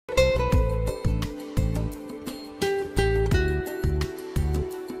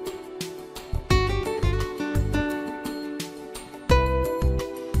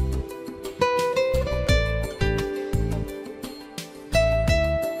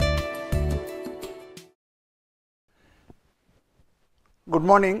Good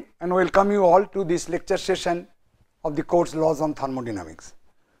morning and welcome you all to this lecture session of the course Laws on Thermodynamics.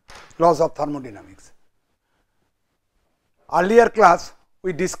 Laws of Thermodynamics. Earlier class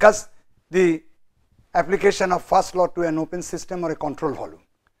we discussed the application of first law to an open system or a control volume,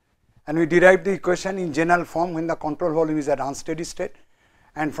 and we derived the equation in general form when the control volume is at unsteady state,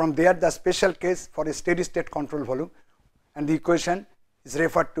 and from there the special case for a steady state control volume, and the equation is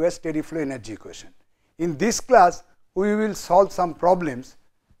referred to as steady flow energy equation. In this class we will solve some problems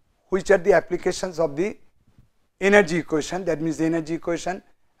which are the applications of the energy equation, that means the energy equation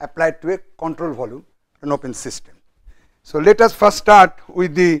applied to a control volume, an open system. So let us first start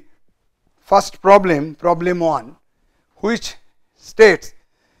with the first problem, problem 1, which states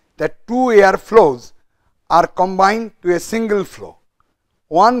that two air flows are combined to a single flow.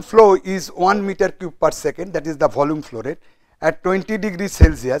 One flow is 1 meter cube per second, that is the volume flow rate, at 20 degrees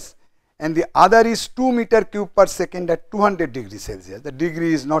Celsius, and the other is 2 meter cube per second at 200 degrees Celsius. The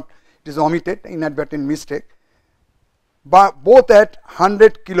degree is not, it is omitted, inadvertent mistake, but both at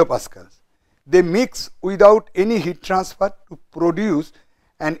 100 kilopascals. They mix without any heat transfer to produce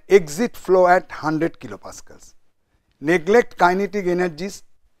an exit flow at 100 kilopascals. Neglect kinetic energies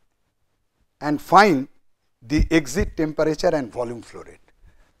and find the exit temperature and volume flow rate.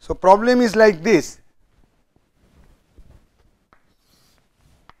 So problem is like this.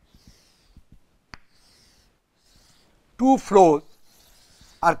 Two flows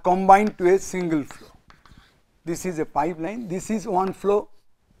are combined to a single flow. This is a pipeline, this is one flow,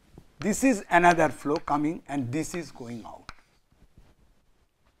 this is another flow coming, and this is going out.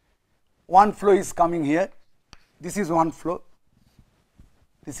 One flow is coming here, this is one flow,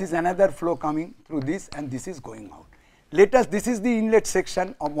 this is another flow coming through this, and this is going out. Let us, this is the inlet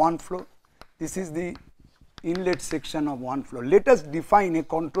section of one flow, this is the inlet section of one flow. Let us define a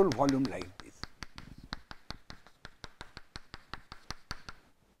control volume like this.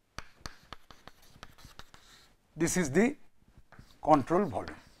 This is the control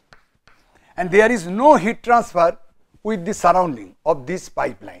volume, and there is no heat transfer with the surrounding of this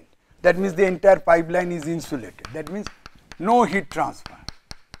pipeline. That means the entire pipeline is insulated. That means no heat transfer.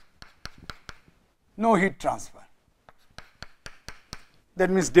 No heat transfer.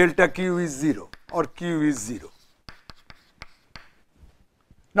 That means delta Q is 0 or Q is 0.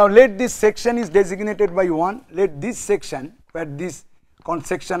 Now let this section is designated by 1. Let this section, where this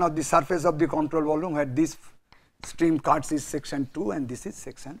section of the surface of the control volume, where this stream cuts, is section 2 and this is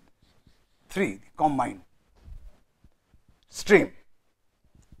section 3, combined stream.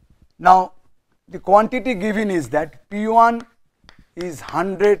 Now the quantity given is that P1 is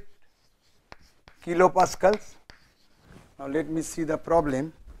 100 kilopascals. Now let me see the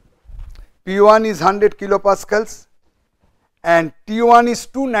problem. P1 is 100 kilopascals and T1 is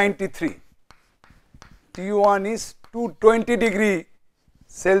 293. T1 is 220 degree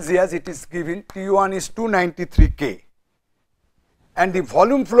Celsius, it is given, T1 is 293 K, and the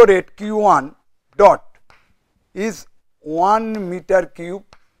volume flow rate Q1 dot is 1 meter cube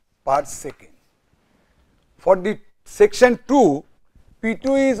per second. For the section 2,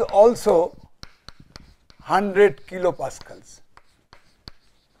 P2 is also 100 kilopascals.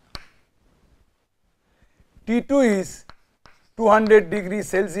 T2 is 200 degrees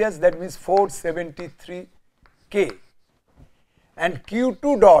Celsius, that means 473 K. And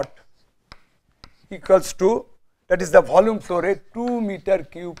Q2 dot equals to, that is the volume flow rate, 2 meter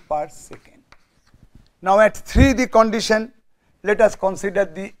cube per second. Now at 3 the condition, let us consider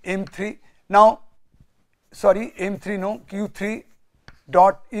the M3. Now, sorry, M3 no, Q3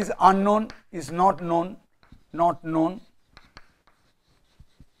 dot is unknown, is not known, not known.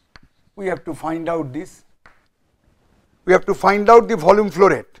 We have to find out this. We have to find out the volume flow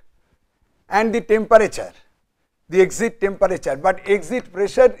rate and the temperature, the exit temperature, but exit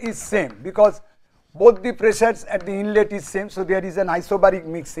pressure is same because both the pressures at the inlet is same, so there is an isobaric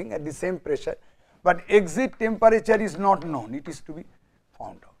mixing at the same pressure, but exit temperature is not known, it is to be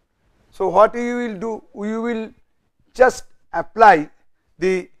found out. So what you will do, you will just apply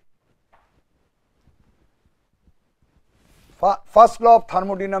the first law of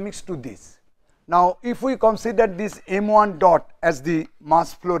thermodynamics to this. Now if we consider this M1 dot as the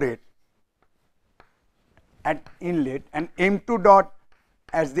mass flow rate at inlet and M2 dot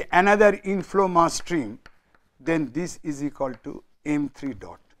as the another inflow mass stream, then this is equal to M3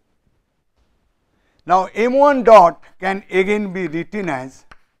 dot. Now M1 dot can again be written as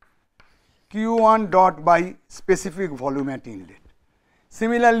Q1 dot by specific volume at inlet.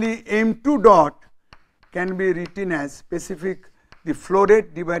 Similarly, M2 dot can be written as specific, the flow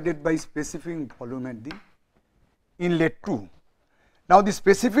rate divided by specific volume at the inlet 2. Now the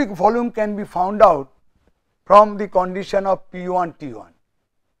specific volume can be found out from the condition of P1 T1.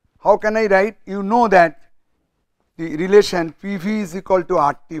 How can I write? You know that the relation PV is equal to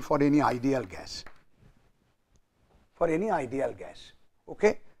RT for any ideal gas. For any ideal gas,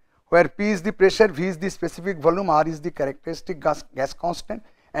 okay, where P is the pressure, V is the specific volume, R is the characteristic gas constant,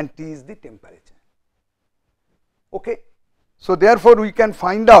 and T is the temperature. Okay, so therefore we can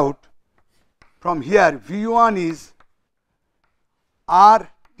find out from here V1 is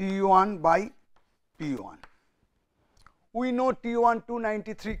RT1 by P1. We know T1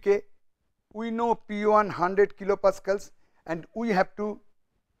 293 K, we know P1 100 kilopascals, and we have to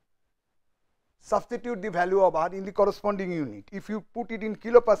substitute the value of R in the corresponding unit. If you put it in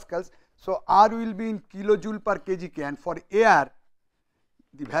kilopascals, so R will be in kilojoule per kg K, and for air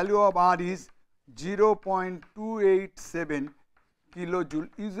the value of R is 0.287 kilojoule.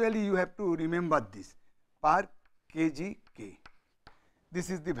 Usually you have to remember this, per kg K. This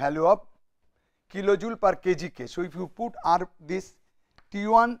is the value of kilojoule per kg K. So if you put R, this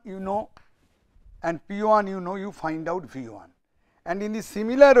T1 you know and P1 you know, you find out V1. And in the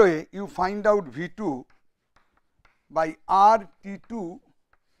similar way, you find out V2 by R T2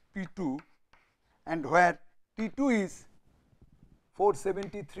 P2, and where T2 is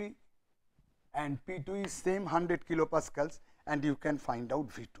 473 and P2 is same 100 kilopascals, and you can find out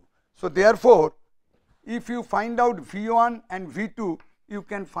V2. So therefore, if you find out V1 and V2, you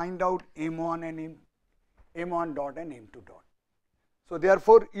can find out M1 and M1 dot and M2 dot. So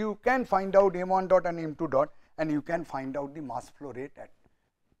therefore, you can find out M1 dot and M2 dot, and you can find out the mass flow rate at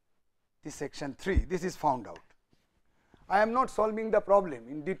this section 3. This is found out. I am not solving the problem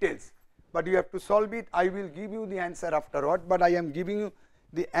in details, but you have to solve it. I will give you the answer afterward, but I am giving you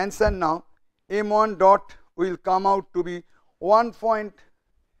the answer now. M1 dot will come out to be M1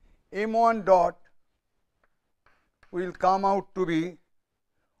 dot will come out to be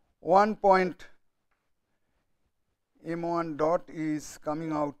M1 dot is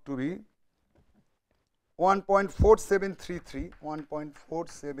coming out to be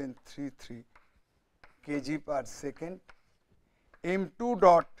 1.4733 kg per second. M2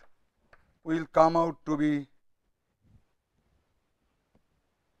 dot will come out to be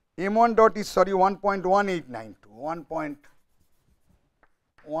M1 dot is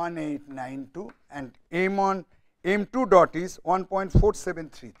 1.1892 and M2 dot is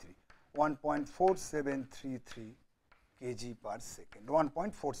 1.4733 kg per second,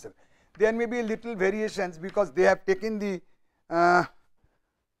 1.47. There may be a little variations because they have taken the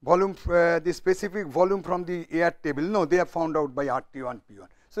volume, the specific volume from the air table. No, they have found out by RT1 P1.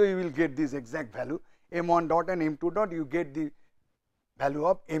 So you will get this exact value M1 dot and M2 dot, you get the value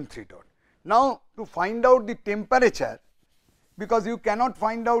of M3 dot. Now to find out the temperature, because you cannot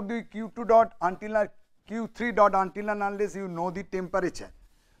find out the Q2 dot until Q3 dot until and unless you know the temperature.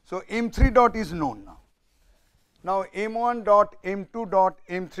 So M3 dot is known now. Now M1 dot, M2 dot,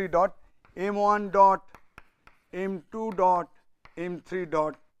 M3 dot, M1 dot, M2 dot, M3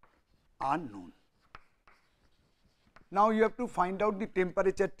 dot are known. Now you have to find out the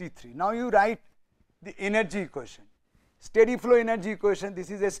temperature T3. Now you write the energy equation, steady flow energy equation.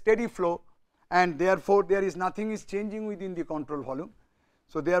 This is a steady flow, and therefore there is nothing is changing within the control volume.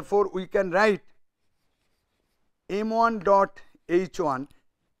 So therefore we can write M1 dot H1,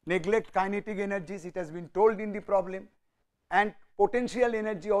 neglect kinetic energies, it has been told in the problem, and potential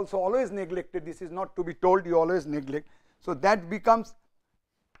energy also always neglected. This is not to be told, you always neglect. So that becomes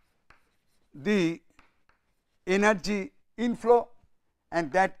the energy inflow,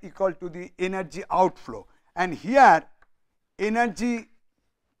 and that equal to the energy outflow. And here energy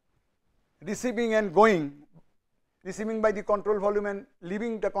receiving and going, receiving by the control volume and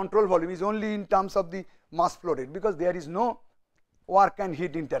leaving the control volume is only in terms of the mass flow rate, because there is no work and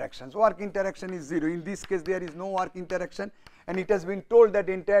heat interactions. Work interaction is 0. In this case there is no work interaction, and it has been told that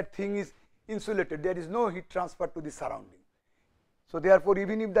the entire thing is insulated. There is no heat transfer to the surrounding. So therefore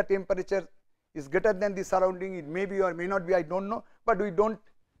even if the temperature is greater than the surrounding, it may be or may not be, I don't know, but we don't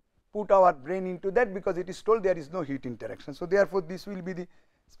put our brain into that because it is told there is no heat interaction. So therefore this will be the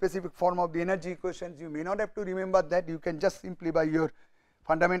specific form of the energy equations. You may not have to remember that, you can just simply by your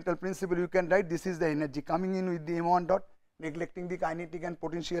fundamental principle you can write this is the energy coming in with the M1 dot, neglecting the kinetic and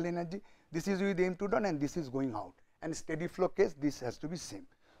potential energy. This is with the M2 dot and this is going out, and steady flow case this has to be same.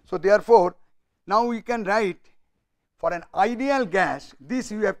 So therefore now we can write for an ideal gas,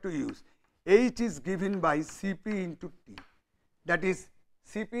 this you have to use. H is given by Cp into T, that is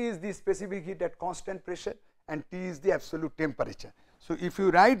Cp is the specific heat at constant pressure and T is the absolute temperature. So if you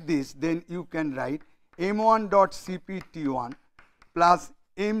write this, then you can write M1 dot Cp T1 plus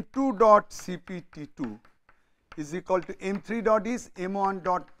M2 dot Cp T2 is equal to M3 dot is M1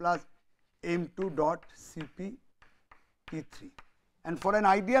 dot plus M2 dot Cp T3. and for an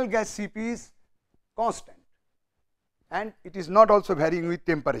ideal gas Cp is constant, and it is not also varying with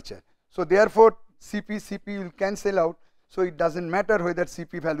temperature. So therefore Cp will cancel out, so it does not matter whether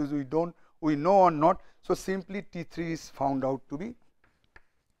Cp values we know or not. So simply T3 is found out to be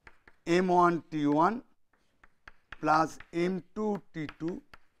M1 T1 plus M2 T2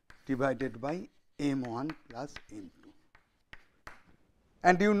 divided by M1 plus M2.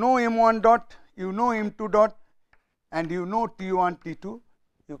 And you know M1 dot, you know M2 dot, and you know T1 T2,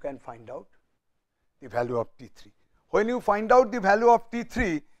 you can find out the value of T3. When you find out the value of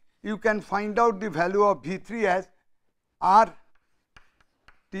T3, you can find out the value of V3 as R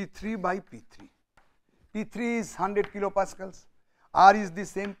T3 by P3. P3 is 100 kilopascals, R is the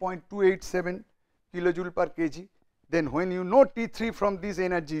same 0.287 kilojoule per kg. Then when you know T3 from this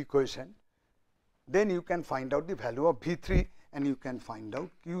energy equation, then you can find out the value of V3, and you can find out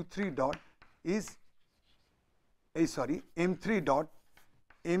Q3 dot is M3 dot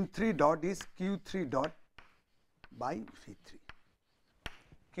is Q3 dot by V3.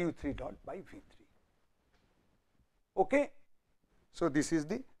 Q3 dot by V3. Okay. So this is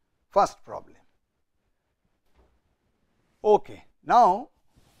the first problem. Okay. Now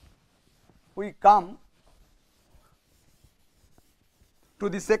we come to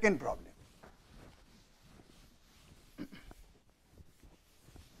the second problem.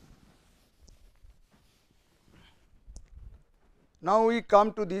 Now we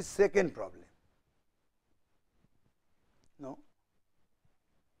come to the second problem. Now,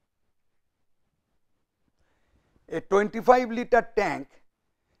 a 25-liter tank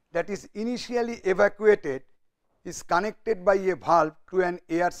that is initially evacuated is connected by a valve to an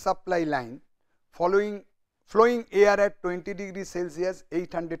air supply line flowing air at 20 degrees Celsius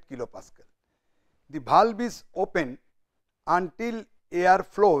 800 kilopascal. The valve is open until air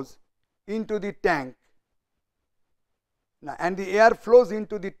flows into the tank, and the air flows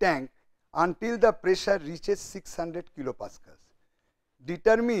into the tank until the pressure reaches 600 kilopascals.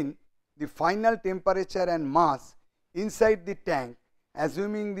 Determine the final temperature and mass inside the tank,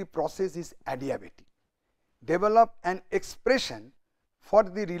 assuming the process is adiabatic. Develop an expression for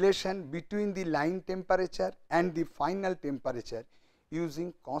the relation between the line temperature and the final temperature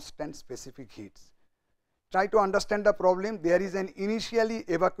using constant specific heats. Try to understand the problem. There is an initially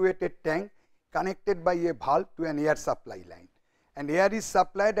evacuated tank connected by a valve to an air supply line, and air is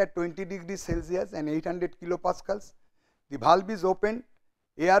supplied at 20 degrees Celsius and 800 kilopascals. The valve is open,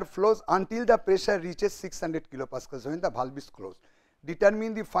 air flows until the pressure reaches 600 kilopascals when the valve is closed.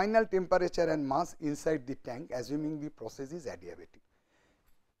 Determine the final temperature and mass inside the tank, assuming the process is adiabatic.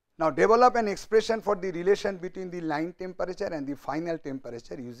 Now develop an expression for the relation between the line temperature and the final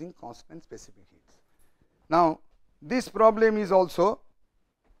temperature using constant specific heats. Now this problem is also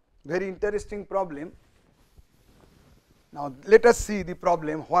very interesting problem. Now let us see the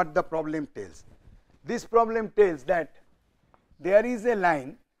problem, what the problem tells. This problem tells that there is a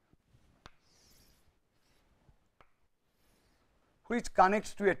line which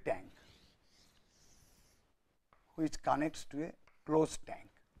connects to a tank, which connects to a closed tank.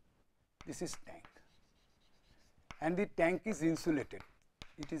 This is tank, and the tank is insulated.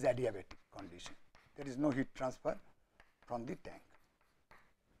 It is adiabatic condition. There is no heat transfer from the tank.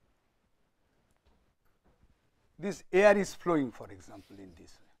 This air is flowing, for example, in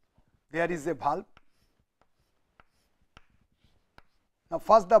this way. There is a valve. Now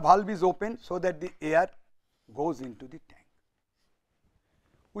first the valve is open so that the air goes into the tank.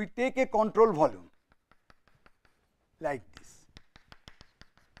 We take a control volume like this,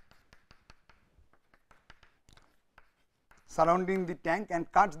 surrounding the tank,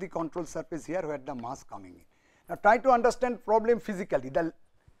 and cuts the control surface here where the mass coming in. Now try to understand problem physically.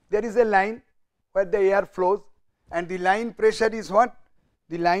 There is a line where the air flows, and the line pressure is what?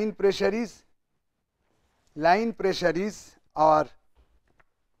 The line pressure is our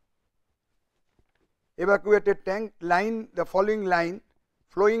evacuated tank line, the following line,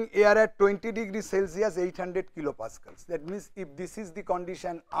 flowing air at 20 degrees Celsius 800 kilopascals. That means if this is the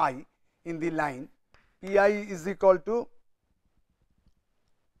condition I in the line, Pi is equal to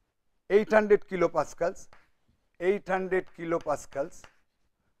 800 kilopascals,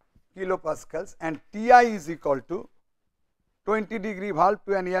 and Ti is equal to 20 degree valve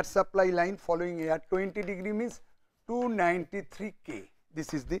to an air supply line following air. 20 degree means 293 K.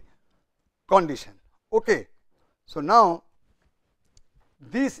 This is the condition. Okay. So now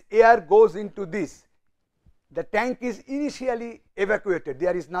this air goes into this. The tank is initially evacuated.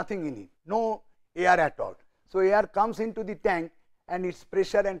 There is nothing in it, no air at all. So air comes into the tank and its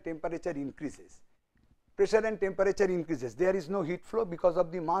pressure and temperature increases. Pressure and temperature increases. There is no heat flow because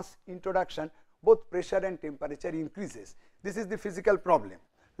of the mass introduction. both pressure and temperature increases. This is the physical problem.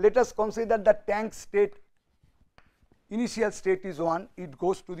 Let us consider the tank state. Initial state is 1, it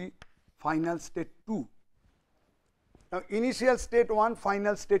goes to the final state 2. Now, initial state 1,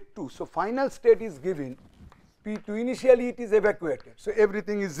 final state 2. So, final state is given P2, initially it is evacuated. So,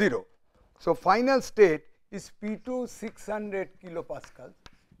 everything is 0. So, final state is P2 600 kilopascals,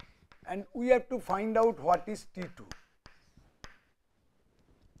 and we have to find out what is T2.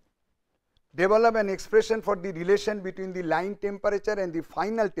 Develop an expression for the relation between the line temperature and the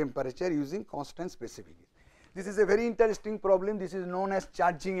final temperature using constant specific heat. This is a very interesting problem. This is known as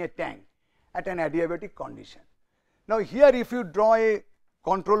charging a tank at an adiabatic condition. Now, here if you draw a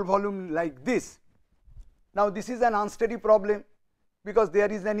control volume like this, now this is an unsteady problem because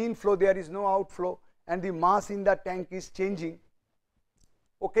there is an inflow, there is no outflow, and the mass in the tank is changing.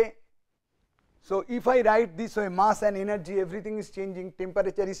 Okay. So, if I write this way, mass and energy, everything is changing,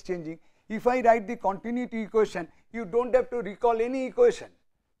 temperature is changing. If I write the continuity equation, you do not have to recall any equation,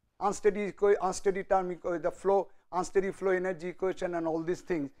 unsteady term, the flow, unsteady flow energy equation and all these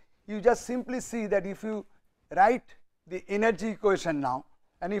things. You just simply see that if you write the energy equation now,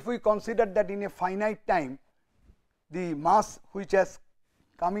 and if we consider that in a finite time, the mass which has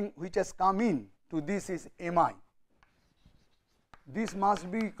come in to this is Mi. This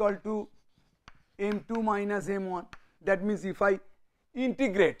must be equal to M2 minus M1. That means if I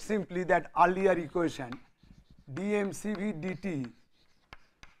integrate simply that earlier equation, dmCV dt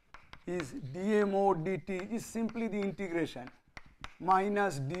is dmo dt is simply the integration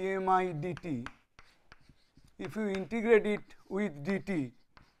minus dmi dt. If you integrate it with dt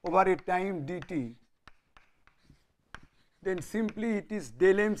over a time dt, then simply it is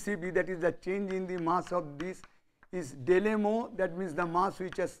del mCV, that is the change in the mass of this, is del mo, that means the mass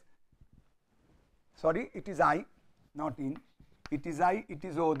which has, sorry, it is I, not in, it is I, it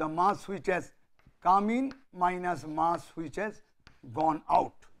is O, the mass which has come in minus mass which has gone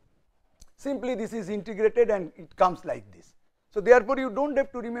out. Simply this is integrated and it comes like this. So, therefore, you do not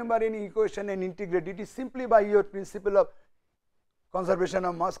have to remember any equation and integrate it. Is simply by your principle of conservation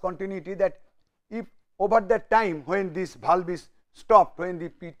of mass continuity, that if over that time when this valve is stopped, when the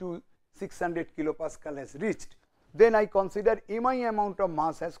P2 600 kilopascal has reached, then I consider Mi amount of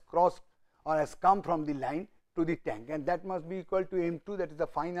mass has crossed or has come from the line to the tank, and that must be equal to M2, that is the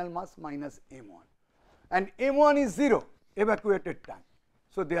final mass, minus M1, and M1 is 0, evacuated tank.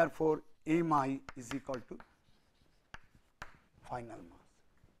 So, therefore, Mi is equal to final mass.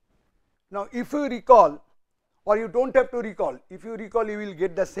 Now, if you recall, or you do not have to recall, if you recall, you will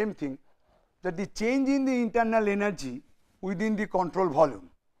get the same thing, that the change in the internal energy within the control volume,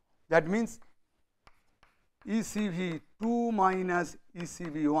 that means ECV2 minus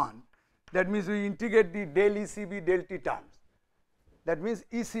ECV1, that means we integrate the del ECV del T terms. That means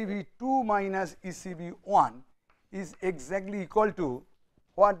ECV2 minus ECV1 is exactly equal to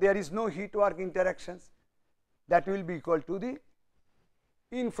what? There is no heat work interactions, that will be equal to the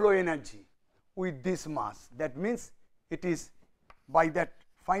inflow energy with this mass. That means it is by that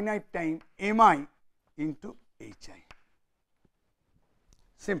finite time Mi into Hi,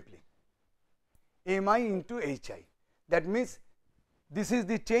 simply Mi into Hi. That means this is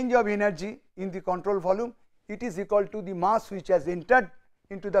the change of energy in the control volume. It is equal to the mass which has entered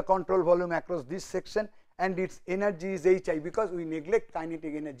into the control volume across this section, and its energy is Hi, because we neglect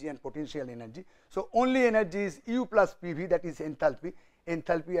kinetic energy and potential energy. So, only energy is U plus PV, that is enthalpy,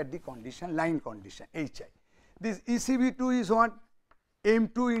 enthalpy at the condition, line condition Hi. This ECV2 is what?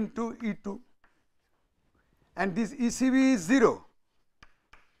 M2 into E2, and this ECV is 0,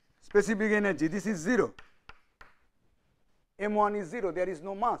 specific energy, this is 0. M1 is 0, there is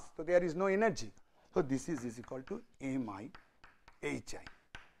no mass, so there is no energy. So, this is equal to Mi Hi.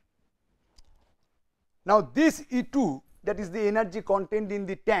 Now, this E2, that is the energy contained in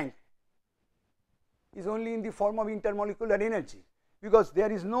the tank, is only in the form of intermolecular energy, because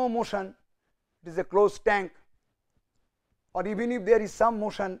there is no motion, it is a closed tank, or even if there is some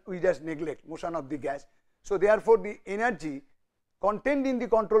motion, we just neglect motion of the gas. So, therefore, the energy contained in the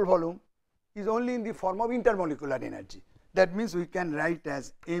control volume is only in the form of intermolecular energy. That means we can write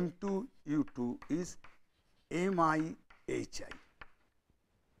as M2 U2 is Mi Hi.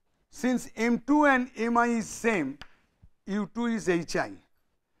 Since M2 and Mi is same, U2 is Hi.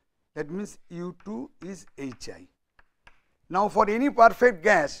 That means U2 is Hi. Now, for any perfect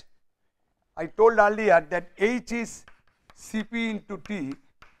gas, I told earlier that H is Cp into T.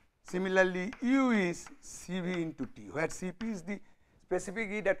 Similarly, U is Cv into T, where Cp is the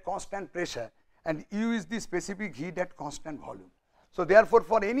specific heat at constant pressure and U is the specific heat at constant volume. So, therefore,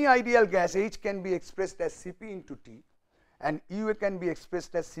 for any ideal gas, H can be expressed as Cp into T and U can be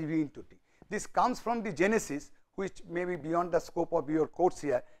expressed as Cv into T. this comes from the genesis, which may be beyond the scope of your course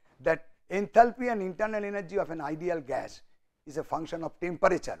here, that enthalpy and internal energy of an ideal gas is a function of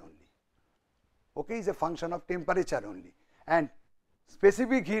temperature only. Okay, is a function of temperature only, and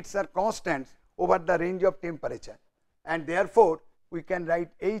specific heats are constants over the range of temperature, and therefore we can write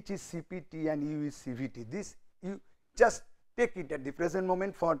H is Cpt and U is Cvt. This you just take it at the present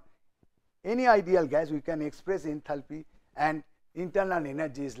moment for any ideal gas, we can express enthalpy and internal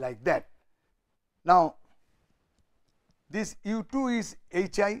energy is like that. Now, this U2 is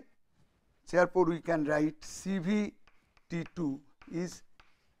Hi, therefore we can write Cvt2 is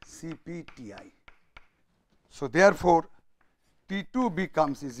Cpti. So, therefore, T2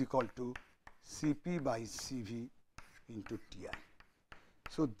 becomes is equal to Cp by Cv into Ti.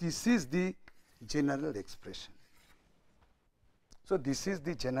 So, this is the general expression. So, this is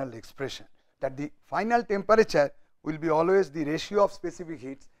the general expression, that the final temperature will be always the ratio of specific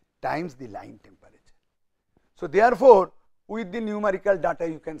heats times the line temperature. So, therefore, with the numerical data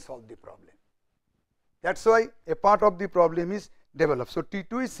you can solve the problem. That is why a part of the problem is developed. So,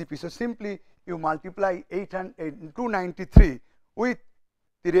 T2 is Cp. So, simply you multiply 293 with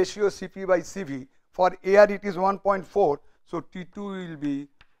the ratio Cp by Cv. For air it is 1.4. So, T2 will be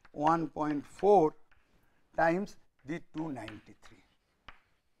 1.4 times the 293.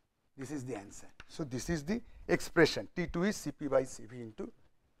 This is the answer. So, this is the expression, T2 is Cp by Cv into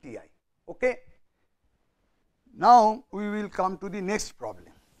Ti. Okay. Now, we will come to the next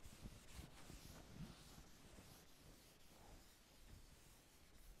problem.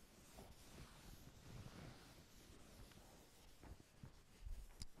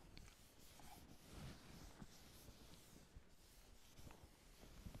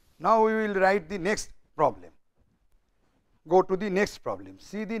 Now, we will write the next problem. Go to the next problem.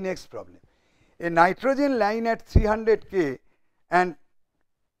 See the next problem. A nitrogen line at 300 K and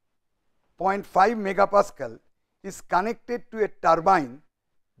 0.5 megapascal is connected to a turbine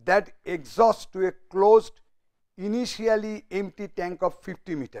that exhausts to a closed initially empty tank of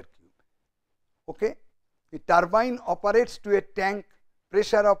 50 meter cube. Okay? The turbine operates to a tank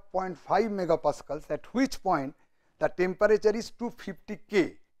pressure of 0.5 megapascals, at which point the temperature is 250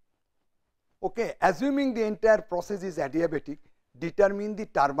 K. Okay, assuming the entire process is adiabatic, determine the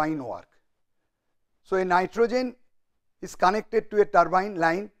turbine work. So, a nitrogen is connected to a turbine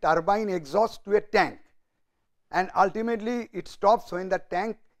line, turbine exhausts to a tank, and ultimately it stops when the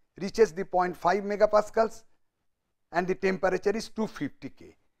tank reaches the 0.5 megapascals and the temperature is 250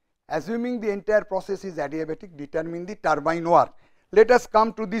 K. Assuming the entire process is adiabatic, determine the turbine work. Let us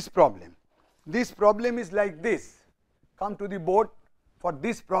come to this problem. This problem is like this. Come to the board for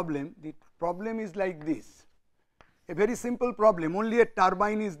this problem. The problem is like this. A very simple problem, only a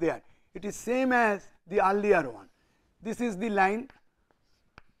turbine is there. It is same as the earlier one. This is the line,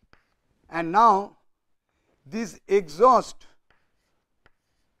 and now this exhaust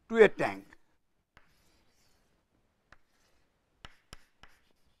to a tank.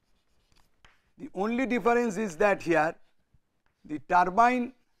 The only difference is that here the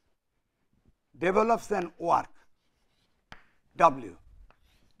turbine develops an work W.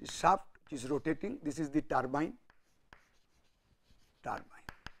 The shaft is rotating, this is the turbine.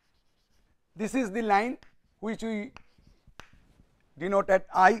 This is the line which we denote at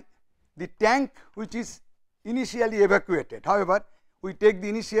I, the tank which is initially evacuated. However, we take the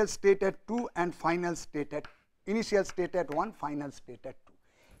initial state at 2 and final state at initial state at 1, final state at 2.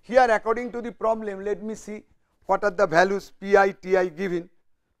 Here, according to the problem, let me see what are the values Pi, Ti given.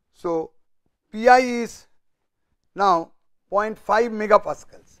 So, Pi is now 0.5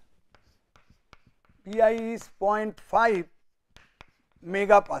 megapascals. Pi is 0.5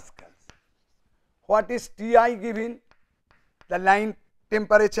 megapascals. What is Ti given? The line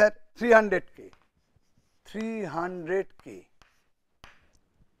temperature 300 K. 300 K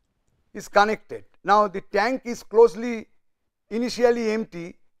is connected. Now, the tank is closely initially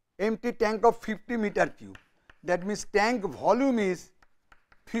empty tank of 50 meter cube. That means tank volume is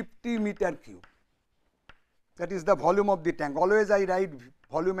 50 meter cube. That is the volume of the tank. Always I write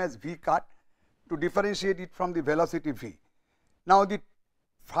volume as V cut to differentiate it from the velocity V. Now, the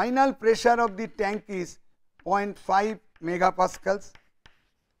final pressure of the tank is 0.5 megapascals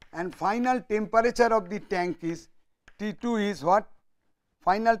and final temperature of the tank is T2 is what?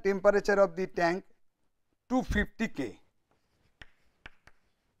 Final temperature of the tank 250 K.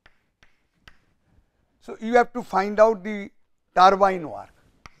 So, you have to find out the turbine work,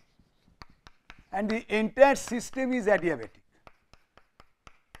 and the entire system is adiabatic.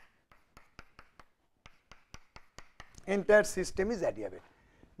 Entire system is adiabatic.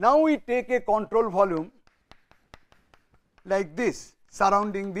 Now, we take a control volume like this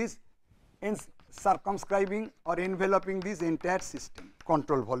surrounding this circumscribing or enveloping this entire system,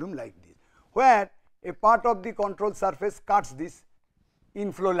 control volume like this, where a part of the control surface cuts this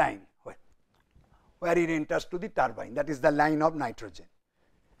inflow line, where it enters to the turbine, that is the line of nitrogen,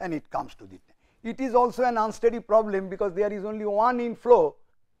 and it comes to the tank. It is also an unsteady problem because there is only one inflow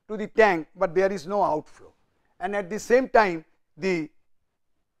to the tank, but there is no outflow, and at the same time the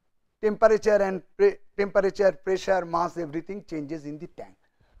temperature and pressure, mass, everything changes in the tank.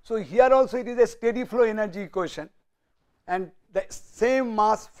 So here also it is a steady flow energy equation, and the same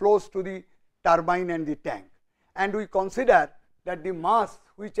mass flows to the turbine and the tank, and we consider that the mass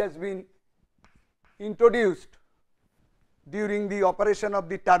which has been introduced during the operation of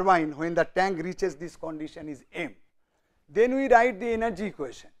the turbine when the tank reaches this condition is m. Then we write the energy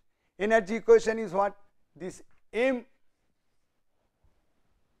equation. Energy equation is what? This m2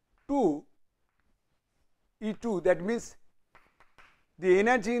 E2, that means the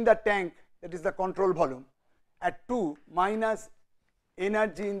energy in the tank, that is the control volume, at 2 minus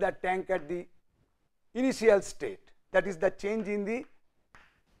energy in the tank at the initial state, that is the change in the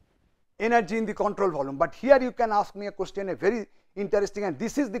energy in the control volume. But here you can ask me a question, a very interesting, and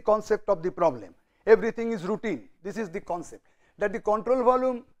this is the concept of the problem. Everything is routine. This is the concept, that the control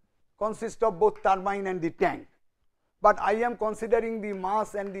volume consists of both turbine and the tank, but I am considering the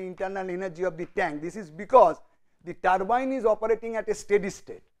mass and the internal energy of the tank. This is because the turbine is operating at a steady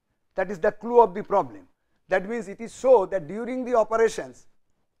state. That is the clue of the problem. That means it is so that during the operations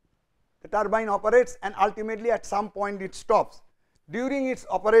the turbine operates and ultimately at some point it stops. During its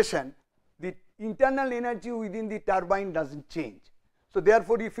operation the internal energy within the turbine does not change. So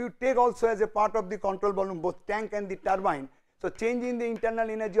therefore, if you take also as a part of the control volume both tank and the turbine, so change in the internal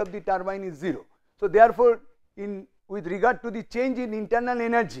energy of the turbine is 0. So therefore, with regard to the change in internal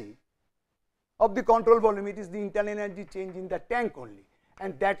energy of the control volume, it is the internal energy change in the tank only,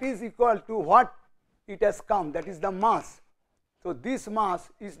 and that is equal to what it has come, that is the mass. So this mass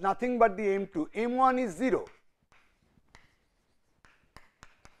is nothing but the m2, m1 is 0.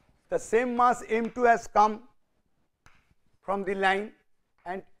 The same mass m2 has come from the line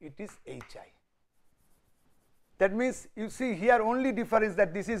and it is hi. That means you see here only difference,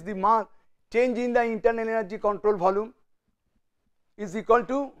 that this is the mass change in the internal energy control volume is equal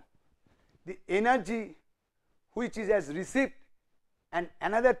to the energy which is as received, and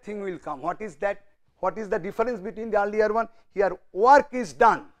another thing will come. What is that? What is the difference between the earlier one? Here work is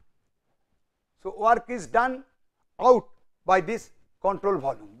done. So work is done out by this control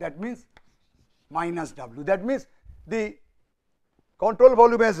volume, that means minus W. That means the control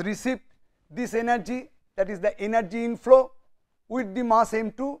volume has received this energy, that is the energy inflow with the mass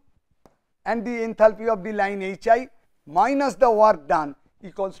m2 and the enthalpy of the line hi minus the work done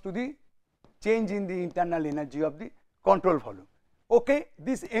equals to the change in the internal energy of the control volume. Okay,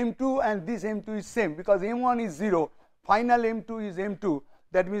 this m2 and this m2 is same because m1 is 0, final m2 is m2,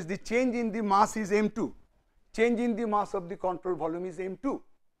 that means the change in the mass is m2, change in the mass of the control volume is m2,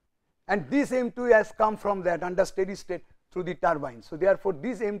 and this m2 has come from that under steady state through the turbine. So therefore,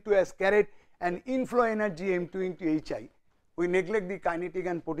 this m2 has carried an inflow energy m2 into hi. We neglect the kinetic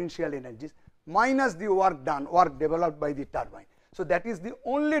and potential energies minus the work done, work developed by the turbine. So that is the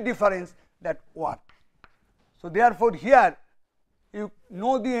only difference, that work. So therefore, here you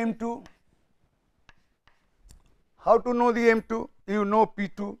know the m2. How to know the m2? You know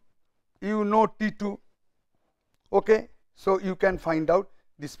p2, you know t2. Okay, so you can find out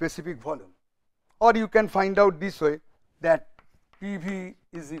the specific volume, or you can find out this way, that PV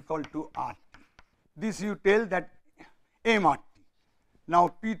is equal to RT. This you tell that mRT.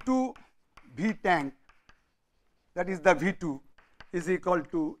 Now P2 V tank, that is the V2, is equal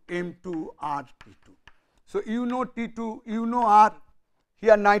to M2 R T2. So you know T2, you know R.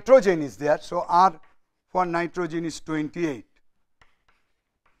 Here nitrogen is there, so R for nitrogen is 28.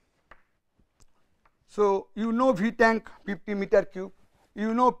 So you know V tank 50 meter cube,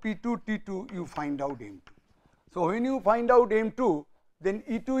 you know P2 T2, you find out M2. So when you find out M2, then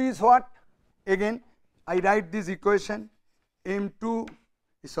E2 is what? Again I write this equation, M2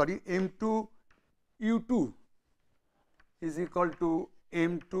 U2 is equal to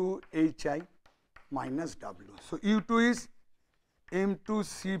M2 Hi minus W. So U2 is M2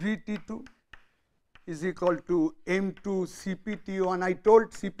 CVT2 is equal to M2 CPT1. I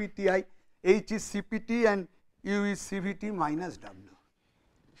told CPTI, H is CPT and U is CVT minus W.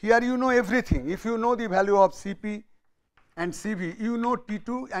 Here you know everything. If you know the value of CP and CV, you know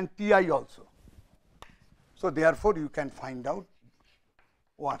T2 and TI also. So therefore, you can find out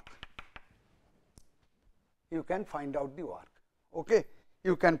work. You can find out the work. Okay,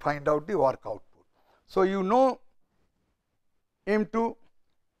 you can find out the work output. So you know M2,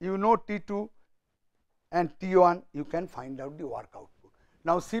 you know T2 and T1, you can find out the work output.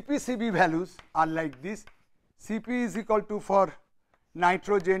 Now Cp, Cv values are like this. Cp is equal to, for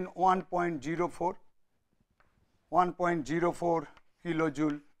nitrogen, 1.04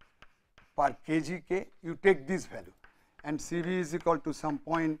 kilojoule per kgK, you take this value, and Cv is equal to some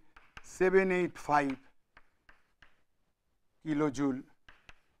 0.785 kilojoule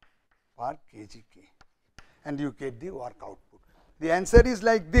per kgK, and you get the work output. The answer is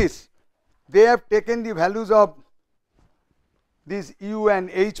like this. They have taken the values of this U and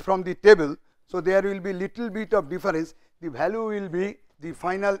H from the table, so there will be little bit of difference. The value will be, the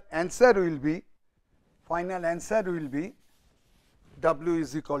final answer will be W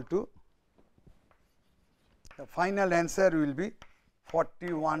is equal to, the final answer will be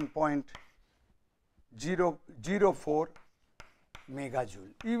 41.004 megajoule.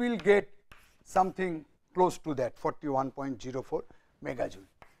 You will get something close to that, 41.04 megajoule.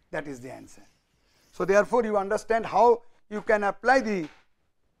 That is the answer. So therefore, you understand how you can apply the,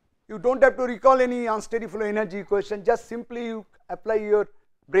 you don't have to recall any unsteady flow energy equation, just simply you apply your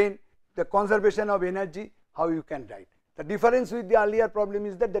brain, the conservation of energy, how you can write. The difference with the earlier problem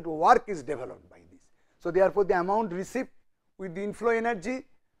is that work is developed by this. So therefore, the amount received with the inflow energy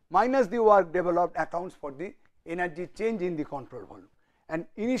minus the work developed accounts for the energy change in the control volume. And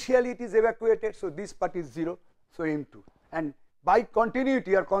initially it is evacuated, so this part is 0, so M2. And by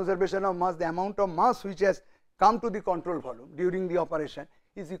continuity or conservation of mass, the amount of mass which has come to the control volume during the operation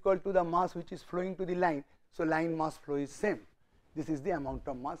is equal to the mass which is flowing to the line. So line mass flow is same. This is the amount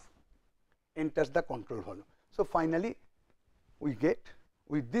of mass enters the control volume. So finally, we get,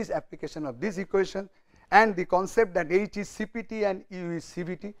 with this application of this equation and the concept that H is CPT and U is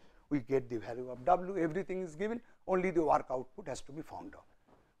CVT, we get the value of W. Everything is given, only the work output has to be found out.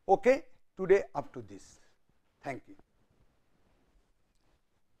 Okay, today up to this. Thank you.